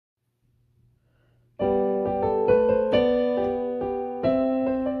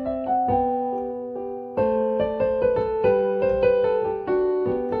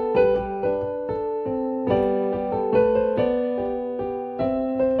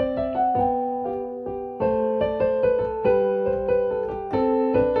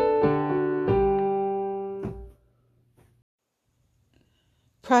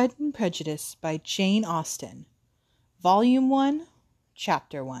and Prejudice by Jane Austen. Volume 1,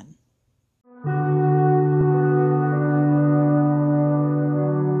 Chapter 1.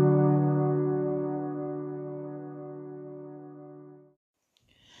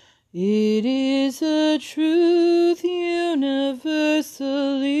 It is a truth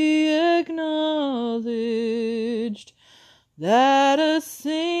universally acknowledged that a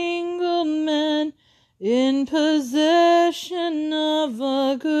single man in possession of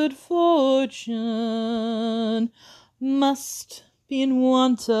a good fortune must be in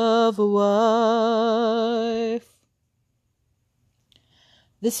want of a wife.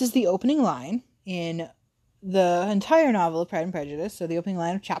 This is the opening line in the entire novel of Pride and Prejudice, so the opening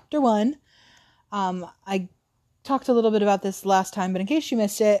line of Chapter 1. I talked a little bit about this last time, but in case you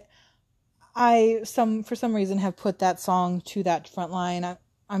missed it, for some reason have put that song to that front line.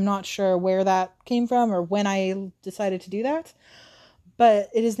 I'm not sure where that came from or when I decided to do that, but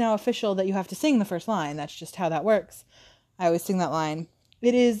it is now official that you have to sing the first line. That's just how that works. I always sing that line.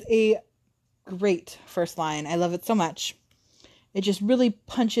 It is a great first line. I love it so much. It just really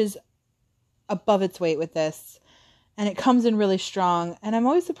punches above its weight with this, and it comes in really strong. And I'm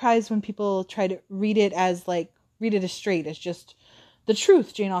always surprised when people try to read it as straight as just the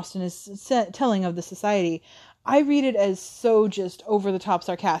truth Jane Austen is telling of the society. I read it as so just over the top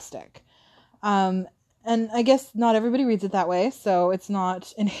sarcastic. And I guess not everybody reads it that way, so it's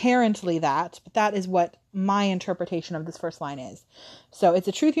not inherently that, but that is what my interpretation of this first line is. So it's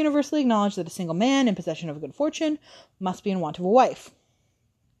a truth universally acknowledged that a single man in possession of a good fortune must be in want of a wife.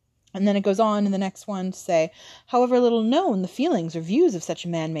 And then it goes on in the next one to say, however little known the feelings or views of such a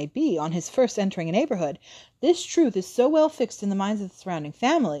man may be on his first entering a neighborhood, this truth is so well fixed in the minds of the surrounding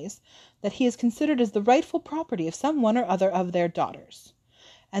families that he is considered as the rightful property of some one or other of their daughters.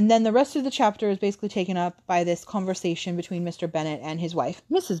 And then the rest of the chapter is basically taken up by this conversation between Mr. Bennet and his wife,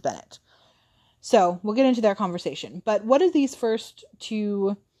 Mrs. Bennet. So we'll get into their conversation. But what do these first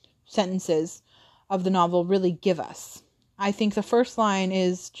two sentences of the novel really give us? I think the first line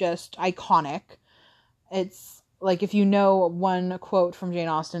is just iconic. It's like, if you know one quote from Jane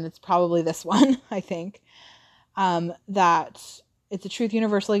Austen, it's probably this one, I think. That it's a truth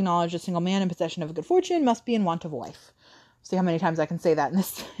universally acknowledged, a single man in possession of a good fortune must be in want of a wife. See how many times I can say that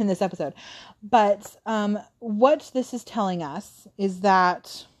in this episode. But what this is telling us is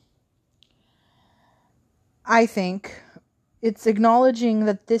that I think it's acknowledging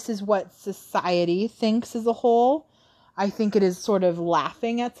that this is what society thinks as a whole. I think it is sort of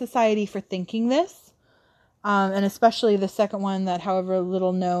laughing at society for thinking this. And especially the second one, that however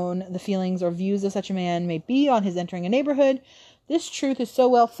little known the feelings or views of such a man may be on his entering a neighborhood, this truth is so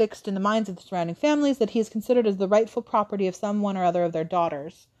well fixed in the minds of the surrounding families that he is considered as the rightful property of some one or other of their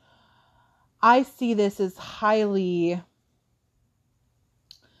daughters. I see this as highly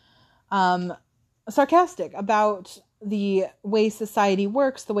sarcastic about the way society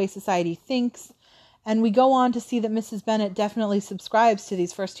works, the way society thinks. And we go on to see that Mrs. Bennet definitely subscribes to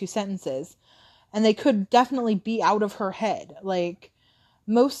these first two sentences. And they could definitely be out of her head. Like,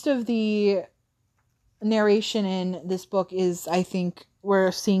 most of the narration in this book is, I think,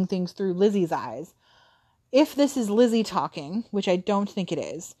 we're seeing things through Lizzie's eyes. If this is Lizzie talking, which I don't think it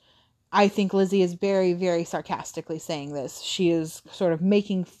is, I think Lizzie is very, very sarcastically saying this. She is sort of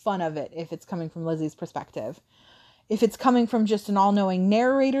making fun of it if it's coming from Lizzie's perspective. If it's coming from just an all-knowing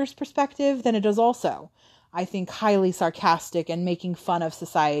narrator's perspective, then it is also, I think, highly sarcastic and making fun of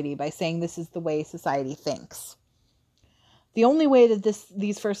society by saying this is the way society thinks. The only way that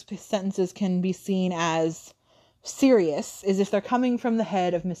these first sentences can be seen as serious is if they're coming from the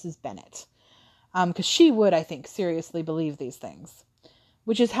head of Mrs. Bennet. Because she would, I think, seriously believe these things.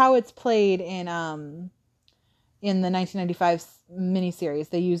 Which is how it's played in the 1995 miniseries.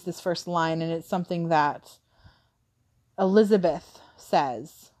 They use this first line, and it's something that Elizabeth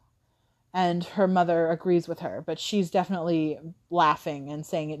says, and her mother agrees with her, but she's definitely laughing and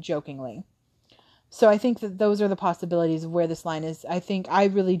saying it jokingly. So I think that those are the possibilities of where this line is. I think I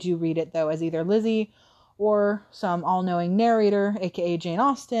really do read it, though, as either Lizzie or some all-knowing narrator, aka Jane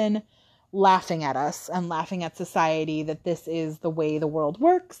Austen, laughing at us and laughing at society, that this is the way the world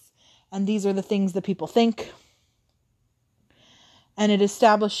works, and these are the things that people think. And it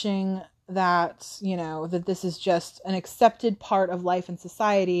establishing that, that this is just an accepted part of life and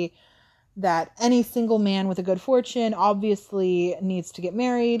society, that any single man with a good fortune obviously needs to get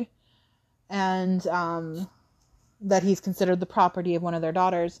married, and that he's considered the property of one of their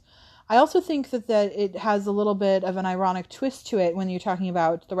daughters. I also think that it has a little bit of an ironic twist to it when you're talking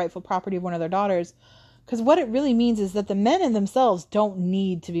about the rightful property of one of their daughters, because what it really means is that the men in themselves don't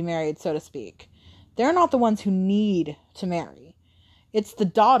need to be married, so to speak. They're not the ones who need to marry. It's the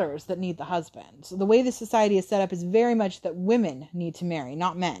daughters that need the husband. So the way the society is set up is very much that women need to marry,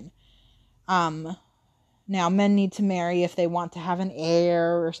 not men. Now, men need to marry if they want to have an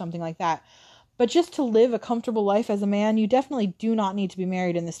heir or something like that. But just to live a comfortable life as a man, you definitely do not need to be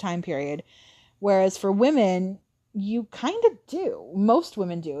married in this time period. Whereas for women, you kind of do. Most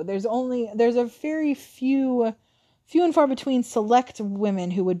women do. There's a very few and far between select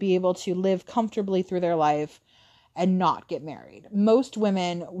women who would be able to live comfortably through their life and not get married. Most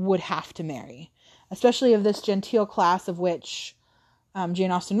women would have to marry, especially of this genteel class of which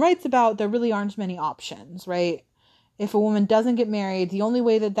Jane Austen writes about. There really aren't many options, right? If a woman doesn't get married, the only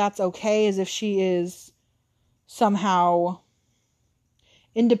way that that's okay is if she is somehow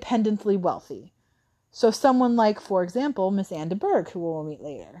independently wealthy. So someone like, for example, Miss Anne de Bourgh, who we'll meet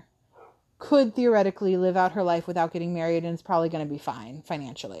later, could theoretically live out her life without getting married and is probably going to be fine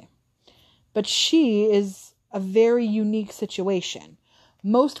financially. But she is a very unique situation.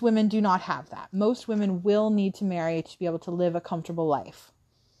 Most women do not have that. Most women will need to marry to be able to live a comfortable life.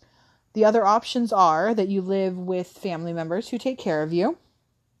 The other options are that you live with family members who take care of you,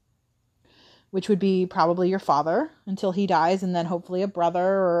 which would be probably your father until he dies, and then hopefully a brother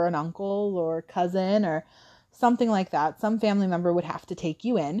or an uncle or cousin or something like that. Some family member would have to take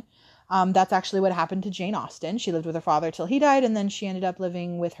you in. That's actually what happened to Jane Austen. She lived with her father till he died, and then she ended up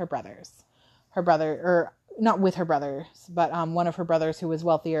living with her brothers. Not with her brothers, but one of her brothers who was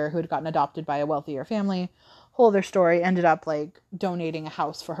wealthier, who had gotten adopted by a wealthier family. Whole other story, ended up like donating a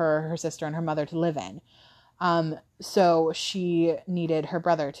house for her sister, and her mother to live in. So she needed her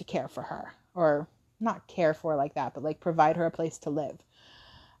brother to care for her, or not care for like that, but like provide her a place to live.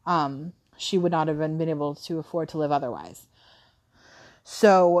 She would not have been able to afford to live otherwise.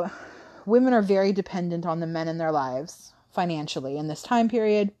 So women are very dependent on the men in their lives financially in this time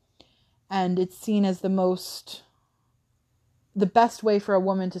period. And it's seen as the best way for a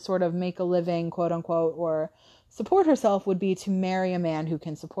woman to sort of make a living, quote unquote, or support herself would be to marry a man who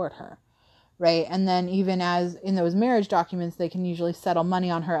can support her, right? And then even as in those marriage documents, they can usually settle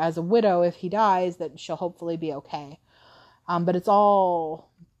money on her as a widow if he dies, that she'll hopefully be okay. But it's all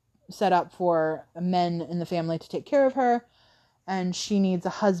set up for men in the family to take care of her, and she needs a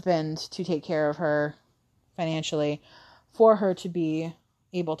husband to take care of her financially for her to be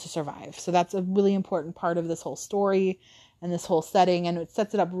able to survive. So that's a really important part of this whole story and this whole setting, and it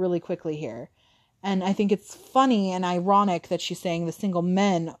sets it up really quickly here. And I think it's funny and ironic that she's saying the single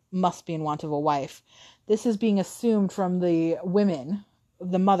men must be in want of a wife. This is being assumed from the women,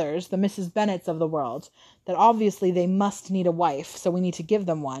 the mothers, the Mrs. Bennets of the world, that obviously they must need a wife, so we need to give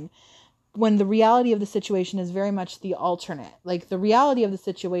them one. When the reality of the situation is very much the alternate. Like, the reality of the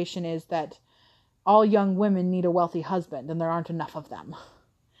situation is that all young women need a wealthy husband, and there aren't enough of them.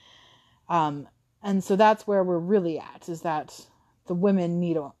 And so that's where we're really at, is that the women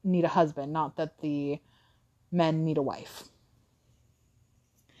need a husband, not that the men need a wife.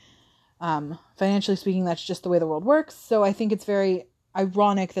 Financially speaking, that's just the way the world works. So I think it's very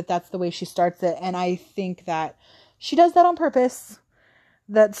ironic that that's the way she starts it. And I think that she does that on purpose,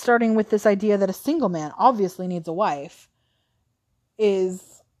 that starting with this idea that a single man obviously needs a wife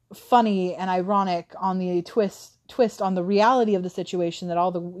is funny and ironic on the twist on the reality of the situation, that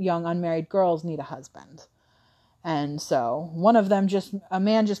all the young unmarried girls need a husband. And so one of them, a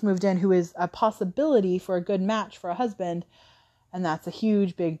man just moved in who is a possibility for a good match for a husband. And that's a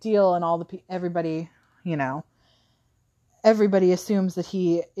huge, big deal. And everybody assumes that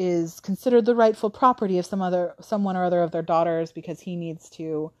he is considered the rightful property of someone or other of their daughters, because he needs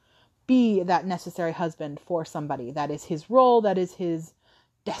to be that necessary husband for somebody. That is his role. That is his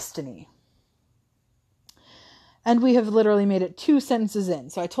destiny. And we have literally made it 2 sentences in.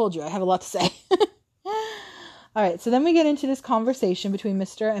 So I told you I have a lot to say. All right. So then we get into this conversation between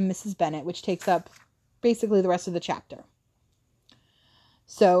Mr. and Mrs. Bennet, which takes up basically the rest of the chapter.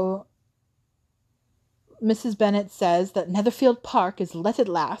 So Mrs. Bennet says that Netherfield Park is let at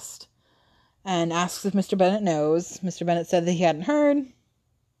last, and asks if Mr. Bennet knows. Mr. Bennet said that he hadn't heard.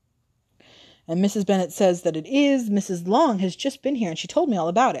 And Mrs. Bennet says that it is. Mrs. Long has just been here, and she told me all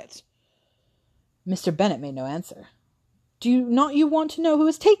about it. Mr. Bennet made no answer. "Do not you want to know who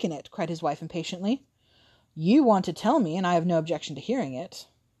has taken it?" cried his wife impatiently. "You want to tell me, and I have no objection to hearing it."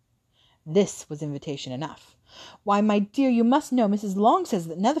 This was invitation enough. "Why, my dear, you must know Mrs. Long says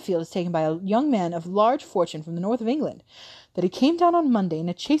that Netherfield is taken by a young man of large fortune from the north of England, that he came down on Monday in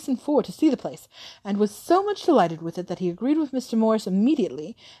a chaise and four to see the place, and was so much delighted with it that he agreed with Mr. Morris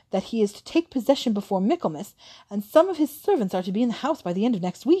immediately that he is to take possession before Michaelmas, and some of his servants are to be in the house by the end of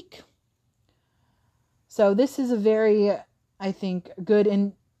next week." So this is a very, I think, good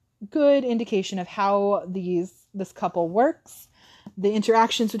indication of how this couple works. The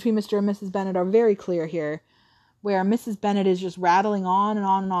interactions between Mr. and Mrs. Bennet are very clear here, where Mrs. Bennet is just rattling on and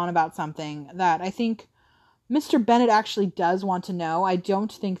on and on about something that I think Mr. Bennet actually does want to know. I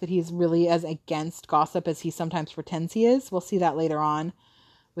don't think that he's really as against gossip as he sometimes pretends he is. We'll see that later on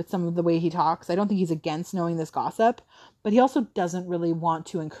with some of the way he talks. I don't think he's against knowing this gossip, but he also doesn't really want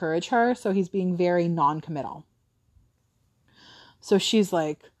to encourage her, so he's being very non-committal. So she's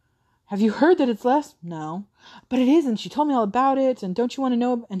like, have you heard that it's less? No. But it is, and she told me all about it, and don't you want to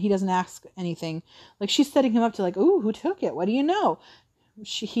know? And he doesn't ask anything. Like, she's setting him up to like, ooh, who took it? What do you know?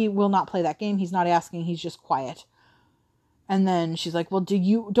 He will not play that game. He's not asking. He's just quiet. And then she's like, well,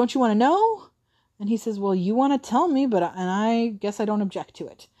 don't you want to know? And he says, well, you want to tell me, and I guess I don't object to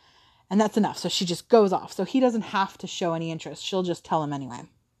it. And that's enough. So she just goes off. So he doesn't have to show any interest. She'll just tell him anyway.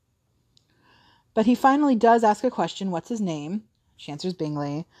 But he finally does ask a question. What's his name? She answers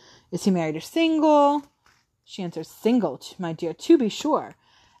Bingley. Is he married or single? She answers single, my dear, to be sure.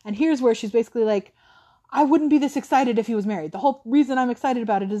 And here's where she's basically like, I wouldn't be this excited if he was married. The whole reason I'm excited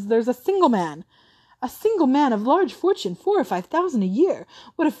about it is there's a single man of large fortune, 4,000 or 5,000 a year.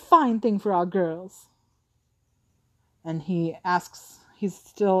 What a fine thing for our girls. And he's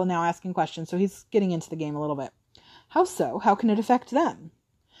still now asking questions, so he's getting into the game a little bit. How so? How can it affect them?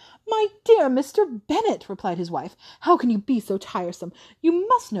 My dear Mr. Bennet, replied his wife, how can you be so tiresome? You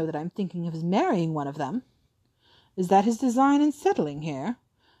must know that I'm thinking of his marrying one of them. Is that his design in settling here?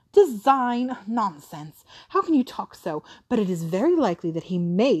 Design? Nonsense. How can you talk so? But it is very likely that he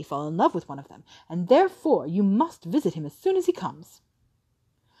may fall in love with one of them, and therefore you must visit him as soon as he comes.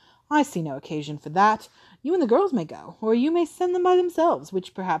 I see no occasion for that. You and the girls may go, or you may send them by themselves,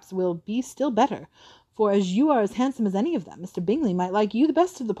 which perhaps will be still better, for as you are as handsome as any of them, Mr. Bingley might like you the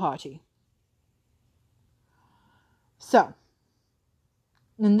best of the party. So,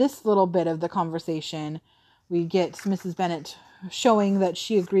 in this little bit of the conversation, we get Mrs. Bennet showing that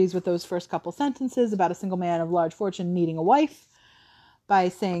she agrees with those first couple sentences about a single man of large fortune needing a wife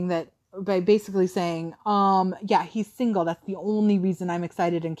by basically saying, yeah, he's single. That's the only reason I'm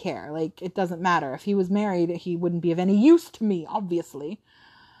excited and care. Like, it doesn't matter. If he was married, he wouldn't be of any use to me, obviously.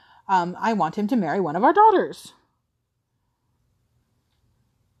 I want him to marry one of our daughters.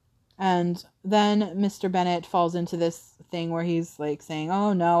 And then Mr. Bennet falls into this thing where he's like saying,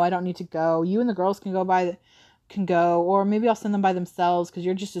 oh no, I don't need to go. You and the girls can go, or maybe I'll send them by themselves because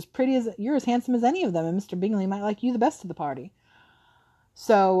you're just you're as handsome as any of them, and Mr. Bingley might like you the best of the party.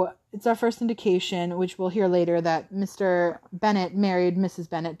 So it's our first indication, which we'll hear later, that Mr. Bennet married Mrs.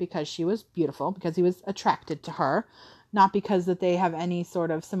 Bennet because she was beautiful, because he was attracted to her, not because that they have any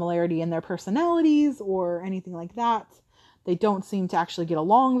sort of similarity in their personalities or anything like that. They don't seem to actually get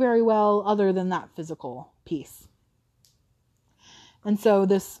along very well, other than that physical piece. And so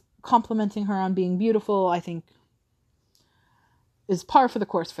this complimenting her on being beautiful, I think, is par for the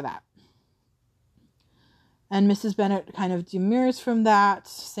course for that. And Mrs. Bennet kind of demurs from that,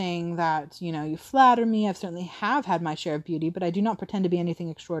 saying that, you flatter me. I certainly have had my share of beauty, but I do not pretend to be anything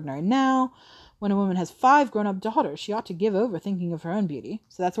extraordinary now. When a woman has 5 grown-up daughters, she ought to give over thinking of her own beauty.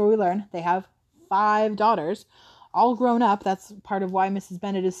 So that's where we learn they have 5 daughters, all grown up. That's part of why Mrs.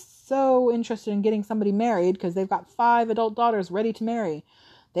 Bennet is so interested in getting somebody married, because they've got 5 adult daughters ready to marry.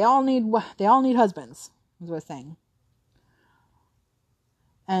 They all need husbands, is what it's saying.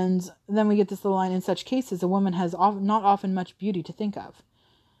 And then we get this little line, in such cases, a woman has not often much beauty to think of,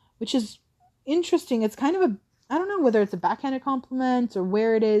 which is interesting. It's kind of I don't know whether it's a backhanded compliment or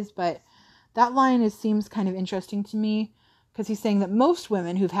where it is, but that line seems kind of interesting to me, because he's saying that most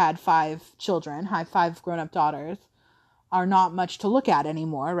women who've had 5 children, 5 grown-up daughters, are not much to look at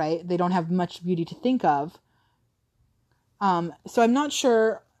anymore, right? They don't have much beauty to think of. So I'm not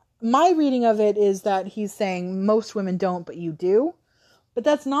sure. My reading of it is that he's saying most women don't, but you do. But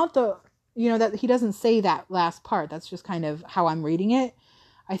that's not that he doesn't say that last part. That's just kind of how I'm reading it.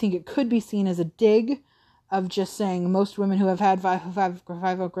 I think it could be seen as a dig of just saying most women who have had 5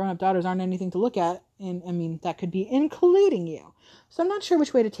 grown-up daughters aren't anything to look at. And I mean, that could be including you. So I'm not sure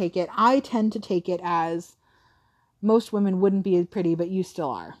which way to take it. I tend to take it as most women wouldn't be pretty, but you still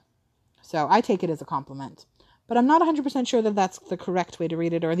are. So I take it as a compliment. But I'm not 100% sure that that's the correct way to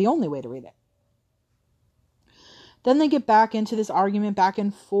read it or the only way to read it. Then they get back into this argument back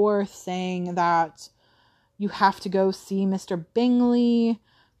and forth, saying that you have to go see Mr. Bingley,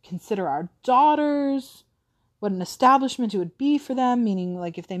 consider our daughters, what an establishment it would be for them, meaning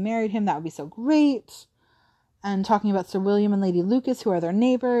like if they married him, that would be so great. And talking about Sir William and Lady Lucas, who are their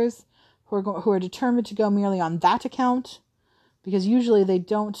neighbors, who are determined to go merely on that account, because usually they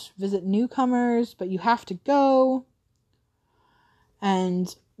don't visit newcomers, but you have to go.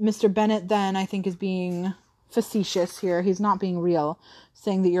 And Mr. Bennet then, I think, is being facetious here. He's not being real,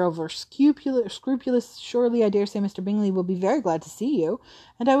 saying that you're over scrupulous. Surely, I dare say Mr. Bingley will be very glad to see you,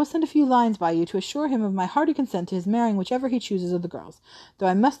 and I will send a few lines by you to assure him of my hearty consent to his marrying whichever he chooses of the girls, though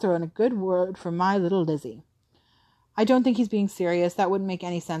I must throw in a good word for my little Lizzie. I don't think he's being serious. That wouldn't make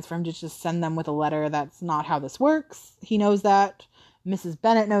any sense for him to just send them with a letter. That's not how this works. He knows that. Mrs.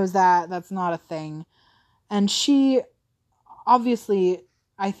 Bennet knows that. That's not a thing. And she obviously,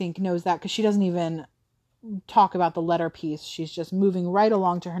 I think, knows that because she doesn't even talk about the letter piece. She's just moving right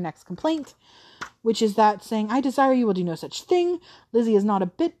along to her next complaint, which is that saying, I desire you will do no such thing. Lizzie is not a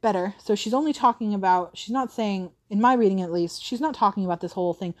bit better. So she's only talking about, she's not saying, in my reading at least, she's not talking about this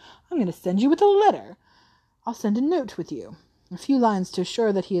whole thing. I'm going to send you with a letter. I'll send a note with you. A few lines to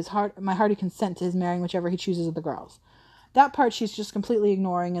assure that he is my hearty consent to his marrying whichever he chooses of the girls. That part she's just completely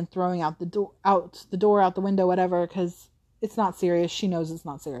ignoring and throwing out the door, out the window, whatever, because it's not serious. She knows it's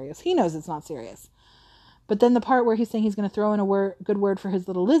not serious. He knows it's not serious. But then the part where he's saying he's going to throw in a good word for his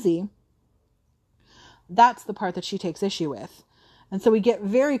little Lizzie, that's the part that she takes issue with. And so we get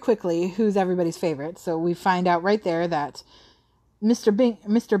very quickly who's everybody's favorite. So we find out right there that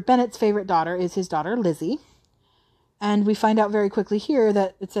Mr. Bennet's favorite daughter is his daughter Lizzie. And we find out very quickly here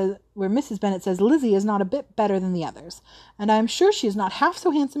that it says, where Mrs. Bennet says, Lizzie is not a bit better than the others, and I am sure she is not half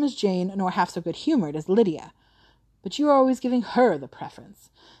so handsome as Jane, nor half so good-humoured as Lydia. But you are always giving her the preference.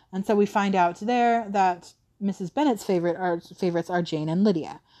 And so we find out there that Mrs. Bennet's favorites are Jane and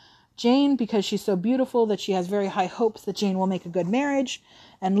Lydia. Jane, because she's so beautiful that she has very high hopes that Jane will make a good marriage,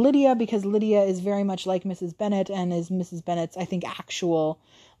 and Lydia, because Lydia is very much like Mrs. Bennet and is Mrs. Bennet's, I think, actual...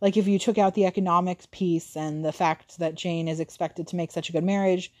 Like, if you took out the economics piece and the fact that Jane is expected to make such a good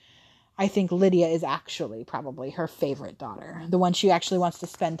marriage, I think Lydia is actually probably her favorite daughter. The one she actually wants to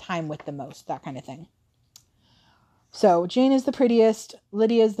spend time with the most, that kind of thing. So, Jane is the prettiest,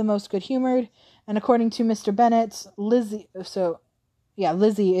 Lydia is the most good-humored, and according to Mr. Bennet, Lizzie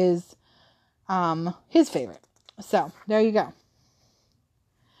is his favorite. So, there you go.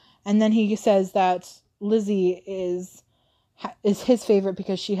 And then he says that Lizzie is his favorite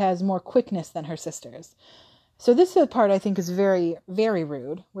because she has more quickness than her sisters. So this part I think is very, very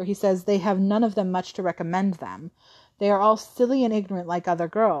rude, where he says they have none of them much to recommend them. They are all silly and ignorant like other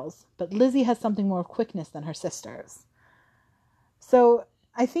girls, but Lizzie has something more quickness than her sisters. So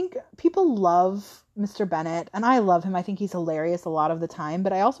I think people love Mr. Bennet, and I love him. I think he's hilarious a lot of the time,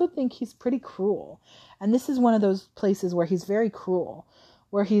 but I also think he's pretty cruel. And this is one of those places where he's very cruel,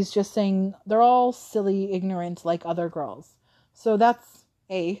 where he's just saying they're all silly, ignorant like other girls. So that's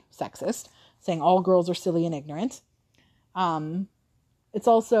sexist, saying all girls are silly and ignorant. It's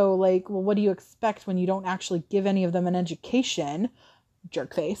also like, well, what do you expect when you don't actually give any of them an education?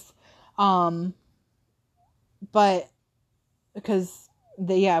 Jerkface. But because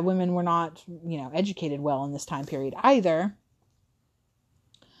women were not, educated well in this time period either.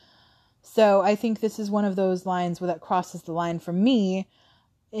 So I think this is one of those lines where that crosses the line for me,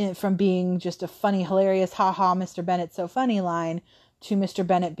 from being just a funny, hilarious, haha, Mr. Bennet's so funny line, to Mr.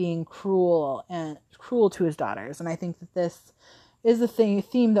 Bennet being cruel to his daughters. And I think that this is the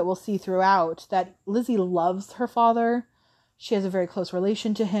theme that we'll see throughout, that Lizzie loves her father. She has a very close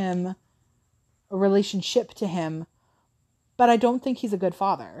relationship to him, but I don't think he's a good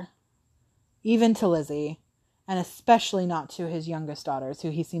father, even to Lizzie, and especially not to his youngest daughters, who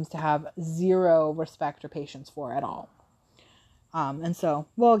he seems to have zero respect or patience for at all. And so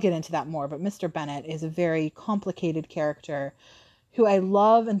we'll get into that more, but Mr. Bennet is a very complicated character who I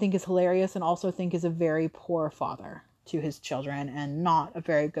love and think is hilarious, and also think is a very poor father to his children and not a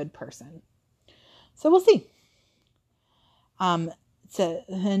very good person. So we'll see. And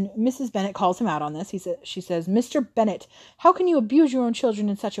Mrs. Bennet calls him out on this. She says, Mr. Bennet, how can you abuse your own children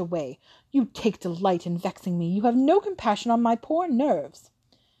in such a way? You take delight in vexing me. You have no compassion on my poor nerves.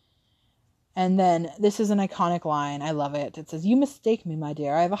 And then, this is an iconic line. I love it. It says, you mistake me, my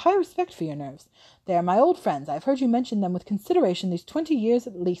dear. I have a high respect for your nerves. They are my old friends. I have heard you mention them with consideration these 20 years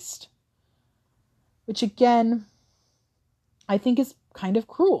at least. Which, again, I think is kind of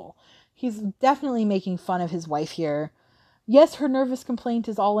cruel. He's definitely making fun of his wife here. Yes, her nervous complaint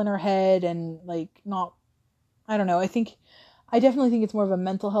is all in her head and, I don't know. I definitely think it's more of a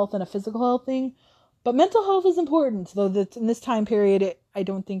mental health than a physical health thing. But mental health is important, though that in this time period, I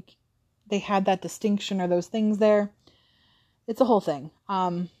don't think they had that distinction or those things there. It's a whole thing.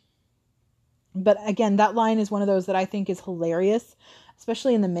 But again, that line is one of those that I think is hilarious,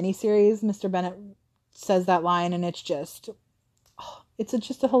 especially in the miniseries. Mr. Bennet says that line, and it's just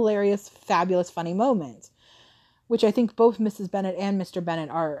a hilarious, fabulous, funny moment, which I think both Mrs. Bennet and Mr. Bennet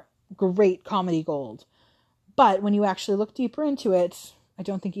are great comedy gold. But when you actually look deeper into it, I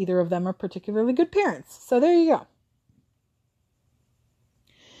don't think either of them are particularly good parents. So there you go.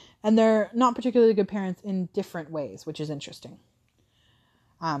 And they're not particularly good parents in different ways, which is interesting.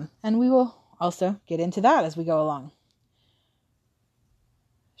 And we will also get into that as we go along.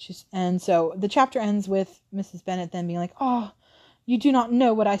 And so the chapter ends with Mrs. Bennet then being like, "Oh, you do not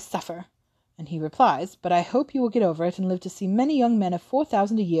know what I suffer." And he replies, "But I hope you will get over it and live to see many young men of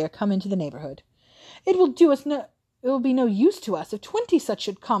 4,000 a year come into the neighborhood. It will be no use to us if 20 such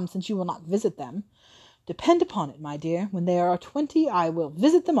should come, since you will not visit them. Depend upon it, my dear, when there are 20, I will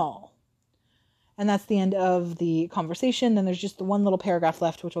visit them all." And that's the end of the conversation. Then there's just the one little paragraph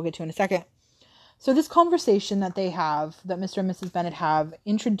left, which we'll get to in a second. So this conversation that they have, that Mr. and Mrs. Bennet have,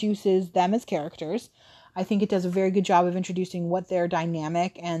 introduces them as characters. I think it does a very good job of introducing what their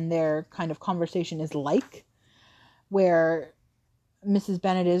dynamic and their kind of conversation is like, where Mrs.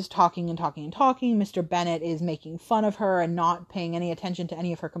 Bennet is talking and talking and talking. Mr. Bennet is making fun of her and not paying any attention to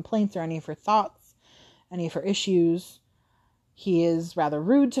any of her complaints or any of her thoughts, any of her issues. He is rather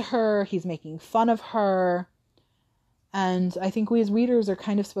rude to her. He's making fun of her. And I think we as readers are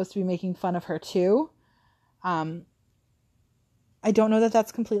kind of supposed to be making fun of her too. I don't know that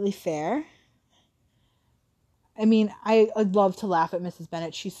that's completely fair. I mean, I'd love to laugh at Mrs.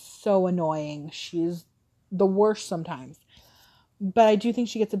 Bennet. She's so annoying. She's the worst sometimes. But I do think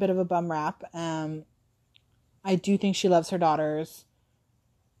she gets a bit of a bum rap. I do think she loves her daughters.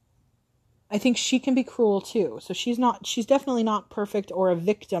 I think she can be cruel too. So she's definitely not perfect or a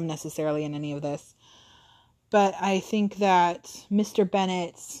victim necessarily in any of this. But I think that Mr.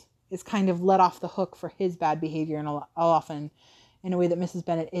 Bennet is kind of let off the hook for his bad behavior and often in a way that Mrs.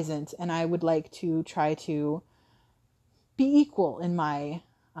 Bennet isn't. And I would like to try to be equal in my,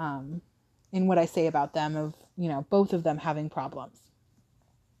 in what I say about them, of, both of them having problems.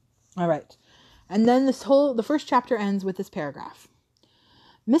 All right. And then the first chapter ends with this paragraph.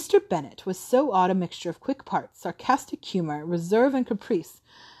 Mr. Bennet was so odd a mixture of quick parts, sarcastic humor, reserve, and caprice,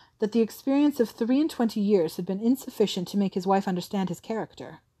 that the experience of 23 years had been insufficient to make his wife understand his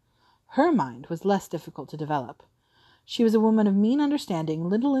character. Her mind was less difficult to develop. She was a woman of mean understanding,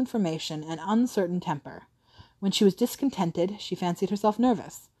 little information, and uncertain temper. When she was discontented, she fancied herself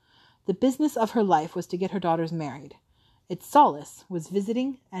nervous. The business of her life was to get her daughters married. Its solace was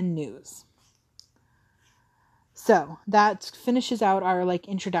visiting and news. So that finishes out our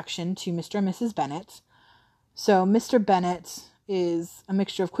introduction to Mr. and Mrs. Bennet. So Mr. Bennet is a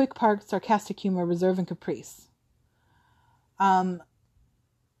mixture of quick parts, sarcastic humor, reserve, and caprice.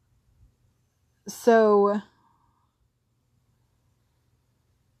 So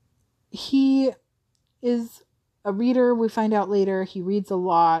he is a reader. We find out later he reads a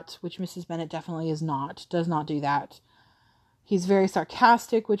lot, which Mrs. Bennet definitely does not do that. He's very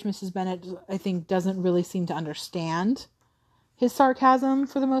sarcastic, which Mrs. Bennet, I think, doesn't really seem to understand his sarcasm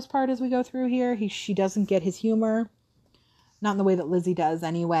for the most part as we go through here. She doesn't get his humor. Not in the way that Lizzie does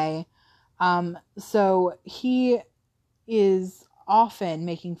anyway. So he is often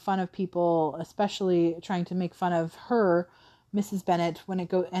making fun of people, especially trying to make fun of her, Mrs. Bennet,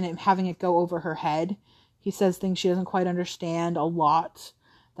 having it go over her head. He says things she doesn't quite understand a lot.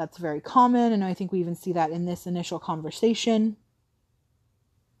 That's very common, and I think we even see that in this initial conversation.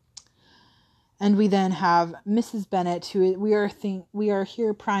 And we then have Mrs. Bennet, who we are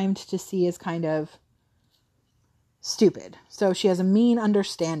here primed to see as kind of stupid. So she has a mean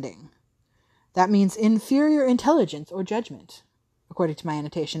understanding. That means inferior intelligence or judgment, according to my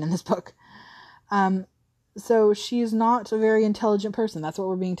annotation in this book. So she's not a very intelligent person. That's what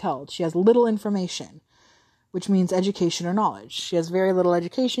we're being told. She has little information, which means education or knowledge. She has very little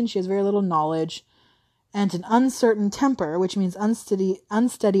education. She has very little knowledge. And an uncertain temper, which means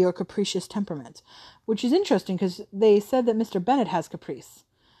unsteady or capricious temperament, which is interesting because they said that Mr. Bennet has caprice.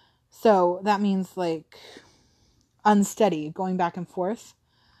 So that means unsteady, going back and forth.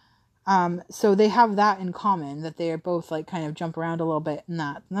 So they have that in common, that they are both kind of jump around a little bit in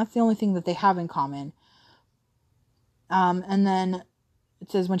that. And that's the only thing that they have in common. And then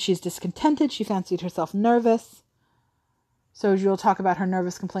it says when she's discontented, she fancied herself nervous. So you'll talk about her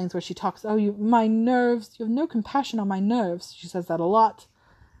nervous complaints where she talks, my nerves, you have no compassion on my nerves. She says that a lot.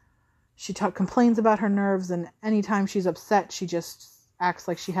 She complains about her nerves, and anytime she's upset, she just acts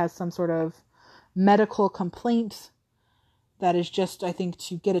like she has some sort of medical complaint that is just, I think,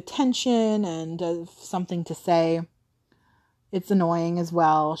 to get attention and something to say. It's annoying as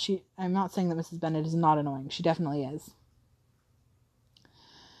well. I'm not saying that Mrs. Bennet is not annoying. She definitely is.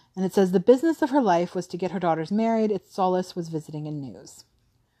 And it says, the business of her life was to get her daughters married. Its solace was visiting and news.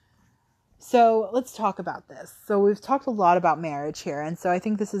 So let's talk about this. So we've talked a lot about marriage here. And so I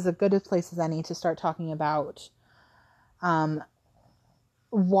think this is as good a place as any to start talking about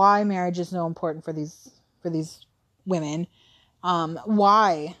why marriage is so important for these women,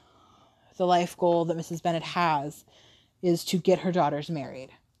 why the life goal that Mrs. Bennet has is to get her daughters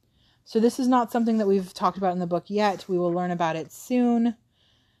married. So this is not something that we've talked about in the book yet. We will learn about it soon.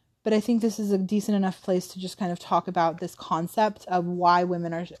 But I think this is a decent enough place to just kind of talk about this concept of why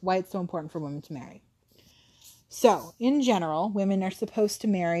it's so important for women to marry. So, in general, women are supposed to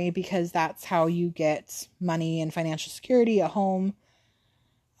marry because that's how you get money and financial security, a home,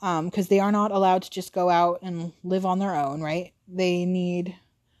 because they are not allowed to just go out and live on their own, right? They need,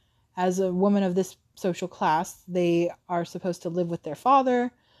 as a woman of this social class, they are supposed to live with their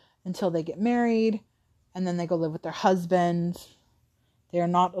father until they get married, and then they go live with their husband. They are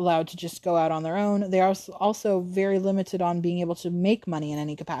not allowed to just go out on their own. They are also very limited on being able to make money in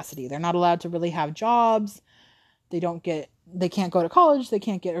any capacity. They're not allowed to really have jobs. They can't go to college. They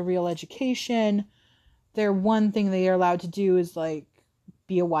can't get a real education. Their one thing they are allowed to do is like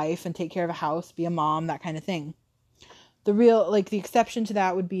be a wife and take care of a house, be a mom, that kind of thing. The exception to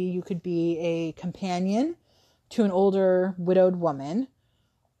that would be you could be a companion to an older widowed woman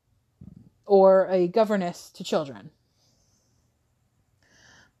or a governess to children.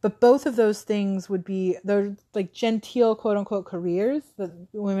 But both of those things they're like genteel, quote unquote, careers that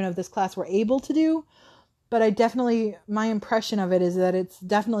women of this class were able to do. But my impression of it is that it's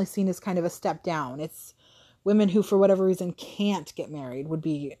definitely seen as kind of a step down. It's women who, for whatever reason, can't get married would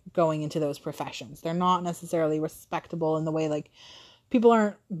be going into those professions. They're not necessarily respectable in the way, like, people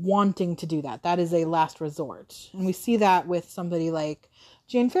aren't wanting to do that. That is a last resort. And we see that with somebody like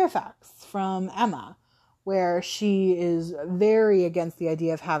Jane Fairfax from Emma, where she is very against the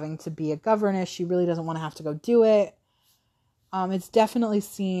idea of having to be a governess. She really doesn't want to have to go do it. It's definitely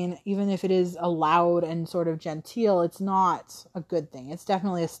seen, even if it is allowed and sort of genteel, it's not a good thing. It's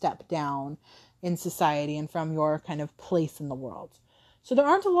definitely a step down in society and from your kind of place in the world. So there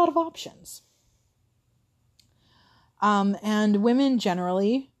aren't a lot of options. And women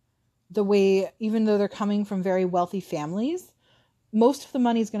generally, even though they're coming from very wealthy families, most of the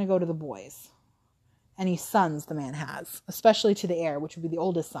money is going to go to the boys. Any sons the man has, especially to the heir, which would be the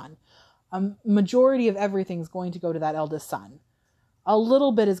oldest son. A majority of everything is going to go to that eldest son. A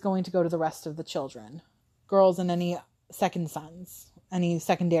little bit is going to go to the rest of the children, girls and any second sons, any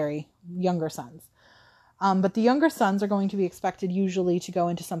secondary younger sons. But the younger sons are going to be expected usually to go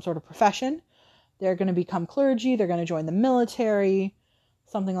into some sort of profession. They're going to become clergy. They're going to join the military,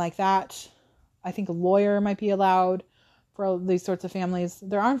 something like that. I think a lawyer might be allowed for these sorts of families.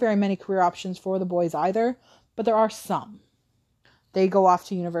 There aren't very many career options for the boys either, but there are some. They go off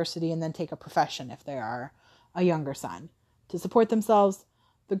to university and then take a profession if they are a younger son to support themselves.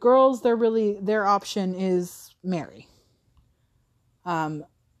 The girls, their option is marry.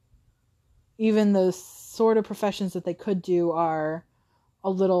 Even the sort of professions that they could do are a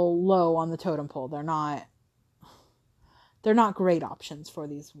little low on the totem pole. They're not great options for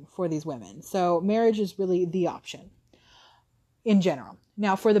these women. So marriage is really the option in general.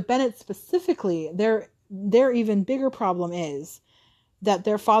 Now, for the Bennets specifically, their even bigger problem is that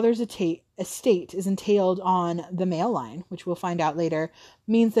their father's estate is entailed on the male line, which we'll find out later,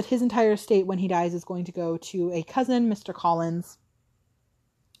 means that his entire estate when he dies is going to go to a cousin, Mr. Collins.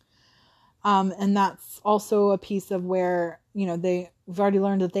 And that's also a piece of where, we've already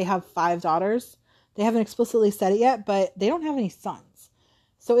learned that they have 5 daughters. They haven't explicitly said it yet, but they don't have any sons.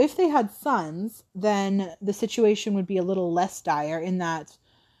 So if they had sons, then the situation would be a little less dire in that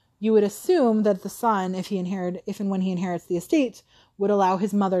you would assume that the son, if and when he inherits the estate, would allow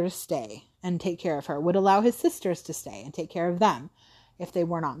his mother to stay and take care of her, would allow his sisters to stay and take care of them if they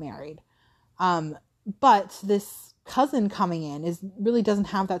were not married. But this cousin coming in really doesn't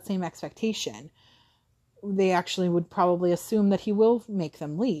have that same expectation. They actually would probably assume that he will make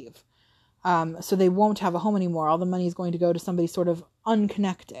them leave. So they won't have a home anymore. All the money is going to go to somebody sort of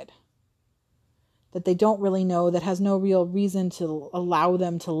unconnected that they don't really know, that has no real reason to allow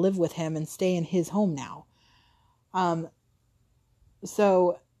them to live with him and stay in his home now.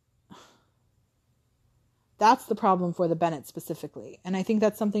 So that's the problem for the Bennets specifically. And I think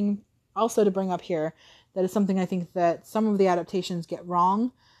that's something also to bring up here. That is something I think that some of the adaptations get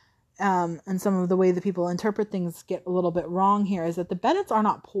wrong. And some of the way that people interpret things get a little bit wrong here is that the Bennets are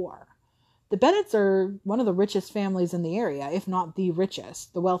not poor. The Bennets are one of the richest families in the area, if not the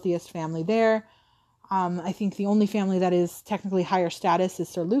richest, the wealthiest family there. I think the only family that is technically higher status is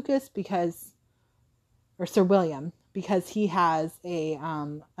Sir William, because he has a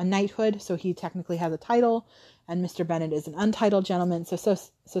knighthood, so he technically has a title, and Mr. Bennet is an untitled gentleman. So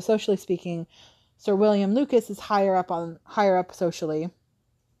socially speaking, Sir William Lucas is higher up socially,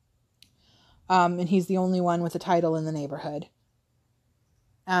 and he's the only one with a title in the neighborhood.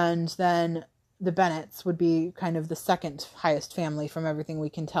 And then the Bennets would be kind of the second highest family from everything we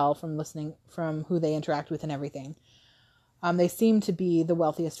can tell from listening, from who they interact with and everything. They seem to be the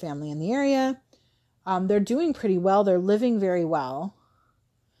wealthiest family in the area. They're doing pretty well. They're living very well.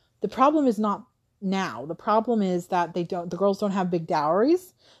 The problem is not now. The problem is that the girls don't have big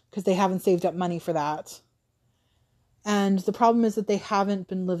dowries because they haven't saved up money for that. And the problem is that they haven't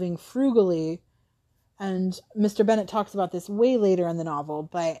been living frugally. And Mr. Bennet talks about this way later in the novel,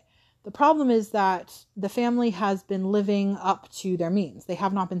 but the problem is that the family has been living up to their means. They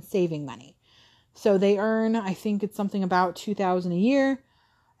have not been saving money. So they earn, I think it's something about $2,000 a year,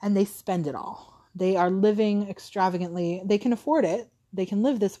 and they spend it all. They are living extravagantly. They can afford it. They can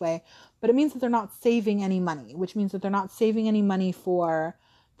live this way, but it means that they're not saving any money, which means that they're not saving any money for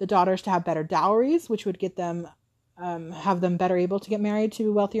the daughters to have better dowries, which would get them, have them better able to get married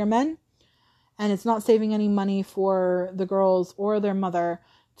to wealthier men. And it's not saving any money for the girls or their mother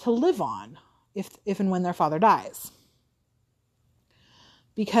to live on if and when their father dies.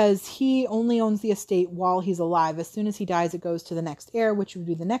 Because he only owns the estate while he's alive. As soon as he dies, it goes to the next heir, which would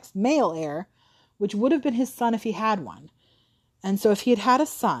be the next male heir, which would have been his son if he had one. And so if he had had a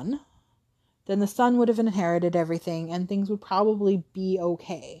son, then the son would have inherited everything and things would probably be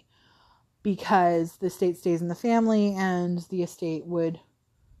okay. Because the estate stays in the family and the estate would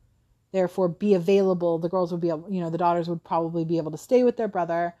therefore be available. The girls would be able, the daughters would probably be able to stay with their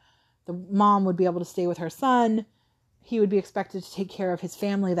brother. The mom would be able to stay with her son. He would be expected to take care of his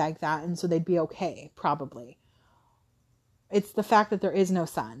family like that. And so they'd be okay, probably. It's the fact that there is no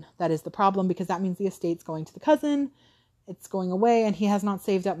son that is the problem, because that means the estate's going to the cousin. It's going away, and he has not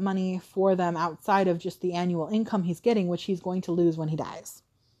saved up money for them outside of just the annual income he's getting, which he's going to lose when he dies.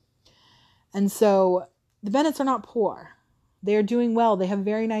 And so the Bennets are not poor. They are doing well. They have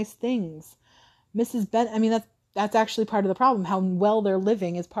very nice things. Mrs. Bennet, that's actually part of the problem. How well they're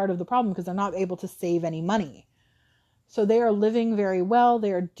living is part of the problem, because they're not able to save any money. So they are living very well.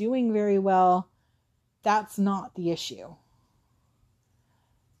 They are doing very well. That's not the issue.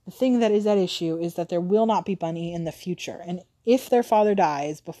 The thing that is at issue is that there will not be money in the future. And if their father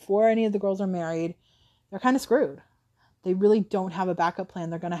dies before any of the girls are married, they're kind of screwed. They really don't have a backup plan.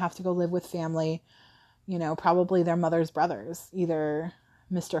 They're going to have to go live with family, probably their mother's brothers, either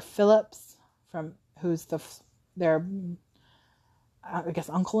Mr. Phillips, who's their, I guess,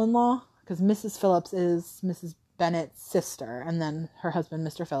 uncle-in-law, because Mrs. Phillips is Mrs. Bennet's sister, and then her husband,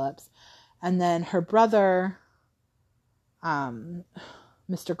 Mr. Phillips, and then her brother,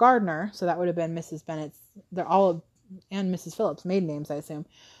 Mr. Gardner. So that would have been Mrs. Bennet's, and Mrs. Phillips' maiden names, I assume.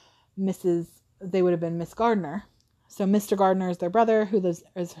 They would have been Miss Gardner. So Mr. Gardner is her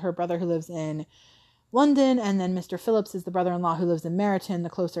brother who lives in London, and then Mr. Phillips is the brother-in-law who lives in Meryton,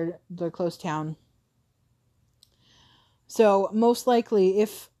 the close town. So most likely,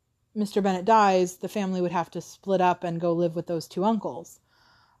 if Mr. Bennet dies, the family would have to split up and go live with those two uncles.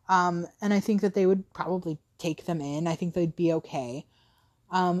 And I think that they would probably take them in. I think they'd be okay.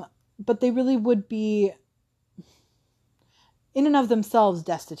 But they really would be, in and of themselves,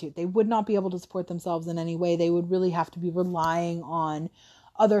 destitute. They would not be able to support themselves in any way. They would really have to be relying on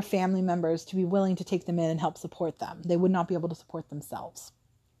other family members to be willing to take them in and help support them. They would not be able to support themselves.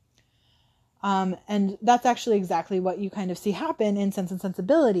 And that's actually exactly what you kind of see happen in Sense and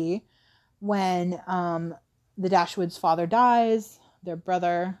Sensibility when the Dashwoods' father dies. Their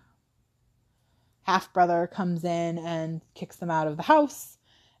brother, half-brother, comes in and kicks them out of the house.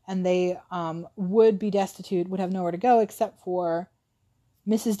 And they would be destitute, would have nowhere to go, except for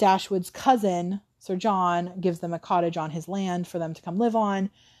Mrs. Dashwood's cousin, Sir John, gives them a cottage on his land for them to come live on.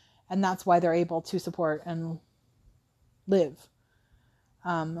 And that's why they're able to support and live.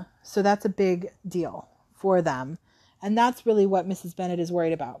 So that's a big deal for them. And that's really what Mrs. Bennet is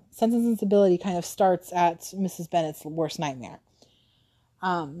worried about. Sense and Sensibility kind of starts at Mrs. Bennet's worst nightmare.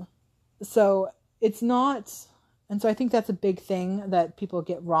 So it's not... And so I think that's a big thing that people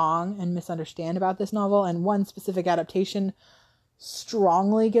get wrong and misunderstand about this novel. And one specific adaptation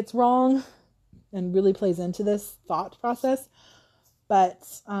strongly gets wrong and really plays into this thought process. But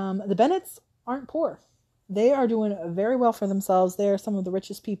the Bennets aren't poor. They are doing very well for themselves. They are some of the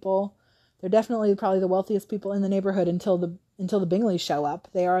richest people. They're definitely probably the wealthiest people in the neighborhood until the Bingleys show up.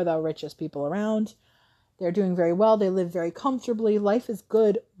 They are the richest people around. They're doing very well. They live very comfortably. Life is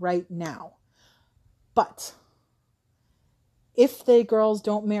good right now. But if the girls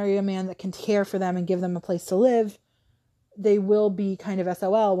don't marry a man that can care for them and give them a place to live, they will be kind of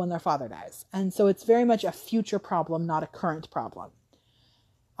SOL when their father dies. And so it's very much a future problem, not a current problem.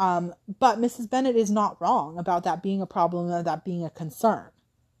 But Mrs. Bennet is not wrong about that being a problem and that being a concern.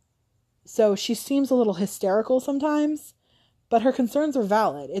 So she seems a little hysterical sometimes, But her concerns are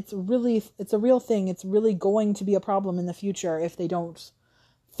valid. It's a real thing. It's really going to be a problem in the future if they don't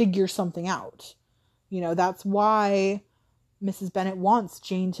figure something out. That's why Mrs. Bennet wants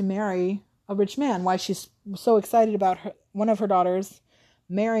Jane to marry a rich man, why she's so excited about one of her daughters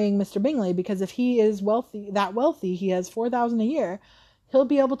marrying Mr. Bingley, because if he is wealthy, he has $4,000 a year, he'll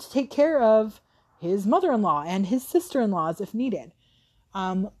be able to take care of his mother-in-law and his sister-in-laws if needed,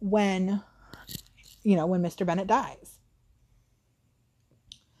 when Mr. Bennet dies.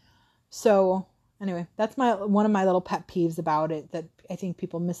 So anyway, that's one of my little pet peeves about it that I think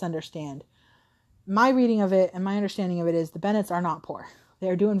people misunderstand. My reading of it and my understanding of it is the Bennets are not poor. They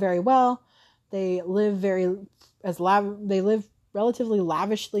are doing very well. They live relatively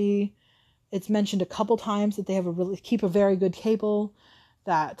lavishly. It's mentioned a couple times that they keep a very good table,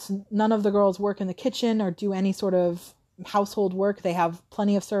 that none of the girls work in the kitchen or do any sort of household work. They have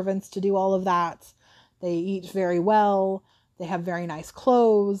plenty of servants to do all of that. They eat very well. They have very nice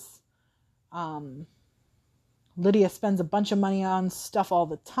clothes. Lydia spends a bunch of money on stuff all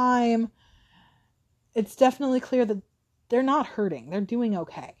the time. It's definitely clear that they're not hurting. They're doing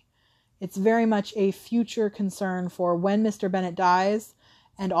okay. It's very much a future concern for when Mr. Bennet dies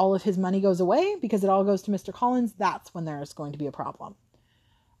and all of his money goes away, because it all goes to Mr. Collins. That's when there's going to be a problem.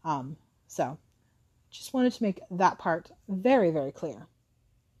 So just wanted to make that part very, very clear.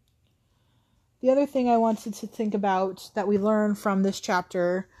 The other thing I wanted to think about that we learn from this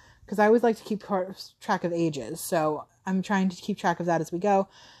chapter, because I always like to keep track of ages, so I'm trying to keep track of that as we go.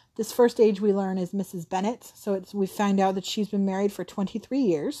 This first age we learn is Mrs. Bennet, so we find out that she's been married for 23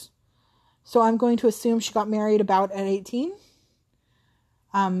 years. So I'm going to assume she got married about at 18.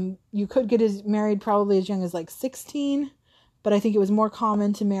 You could get married probably as young as like 16, but I think it was more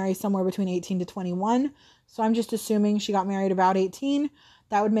common to marry somewhere between 18 to 21. So I'm just assuming she got married about 18.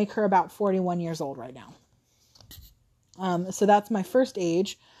 That would make her about 41 years old right now. So that's my first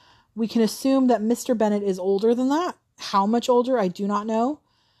age. We can assume that Mr. Bennet is older than that. How much older, I do not know.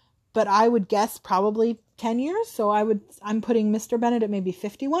 But I would guess probably 10 years. So I'm putting Mr. Bennet at maybe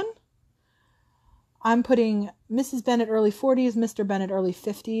 51. I'm putting Mrs. Bennet early 40s, Mr. Bennet early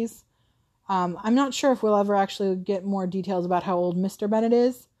 50s. I'm not sure if we'll ever actually get more details about how old Mr. Bennet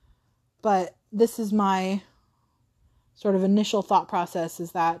is. But this is my sort of initial thought process,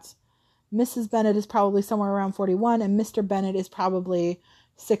 is that Mrs. Bennet is probably somewhere around 41 and Mr. Bennet is probably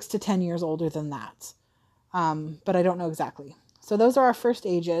 6 to 10 years older than that. But I don't know exactly. So those are our first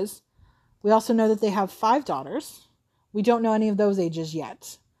ages. We also know that they have 5 daughters. We don't know any of those ages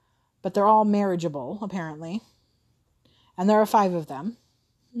yet, but they're all marriageable, apparently. And there are 5 of them.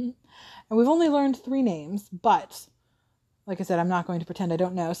 And we've only learned 3 names, but like I said, I'm not going to pretend I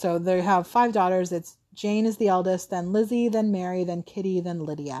don't know. So they have 5 daughters. It's Jane is the eldest, then Lizzie, then Mary, then Kitty, then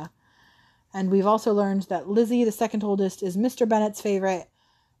Lydia. And we've also learned that Lizzie, the second oldest, is Mr. Bennet's favorite,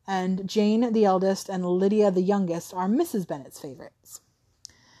 and Jane, the eldest, and Lydia, the youngest, are Mrs. Bennet's favorites.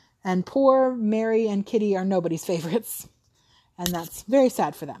 And poor Mary and Kitty are nobody's favorites. And that's very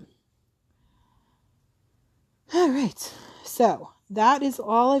sad for them. All right. So that is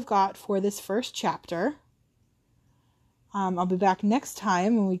all I've got for this first chapter. I'll be back next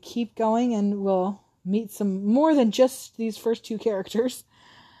time when we keep going and we'll meet some more than just these first 2 characters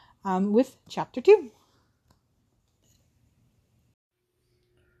with chapter 2.